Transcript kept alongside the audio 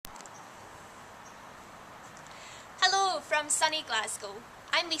From sunny Glasgow,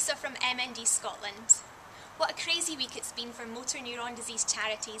 I'm Lisa from MND Scotland. What a crazy week it's been for motor neuron disease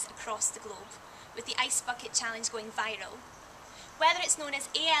charities across the globe, with the Ice Bucket Challenge going viral. Whether it's known as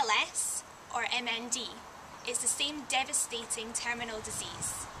ALS or MND, it's the same devastating terminal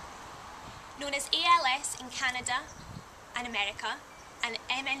disease. Known as ALS in Canada and America, and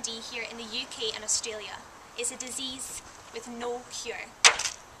MND here in the UK and Australia, it's a disease with no cure.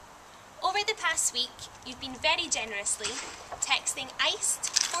 Over the past week, you've been very generously texting iced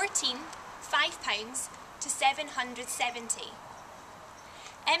 14 £5 to 770.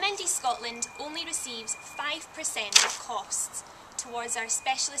 MND Scotland only receives 5% of costs towards our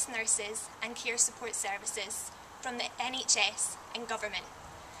specialist nurses and care support services from the NHS and government.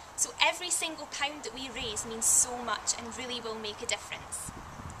 So every single pound that we raise means so much and really will make a difference.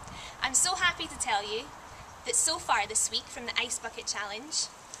 I'm so happy to tell you that so far this week from the Ice Bucket Challenge,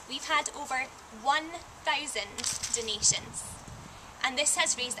 we've had over 1,000 donations, and this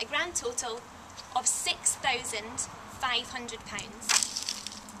has raised a grand total of £6,500.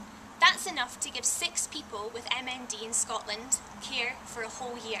 That's enough to give 6 people with MND in Scotland care for a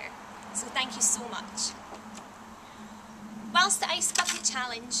whole year, so thank you so much. Whilst the Ice Bucket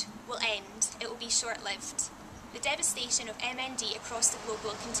Challenge will end, it will be short-lived. The devastation of MND across the globe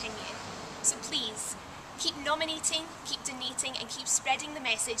will continue, so please, keep nominating, keep donating and keep spreading the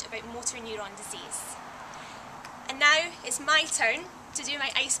message about motor neuron disease. And now it's my turn to do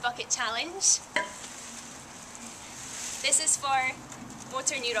my Ice Bucket Challenge. This is for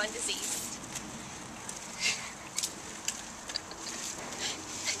motor neuron disease.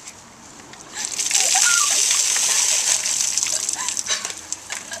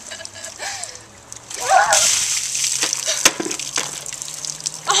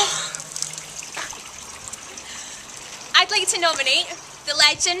 I'd like to nominate the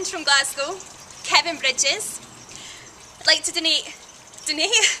legend from Glasgow, Kevin Bridges. I'd like to donate.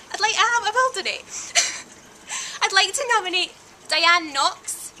 I will donate. I'd like to nominate Diane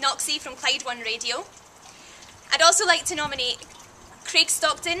Knoxie from Clyde One Radio. I'd also like to nominate Craig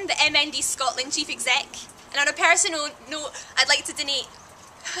Stockton, the MND Scotland Chief Exec. And on a personal note, I'd like to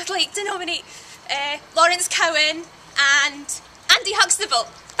nominate Lawrence Cowan and Andy Huxtable.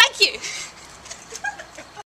 Thank you.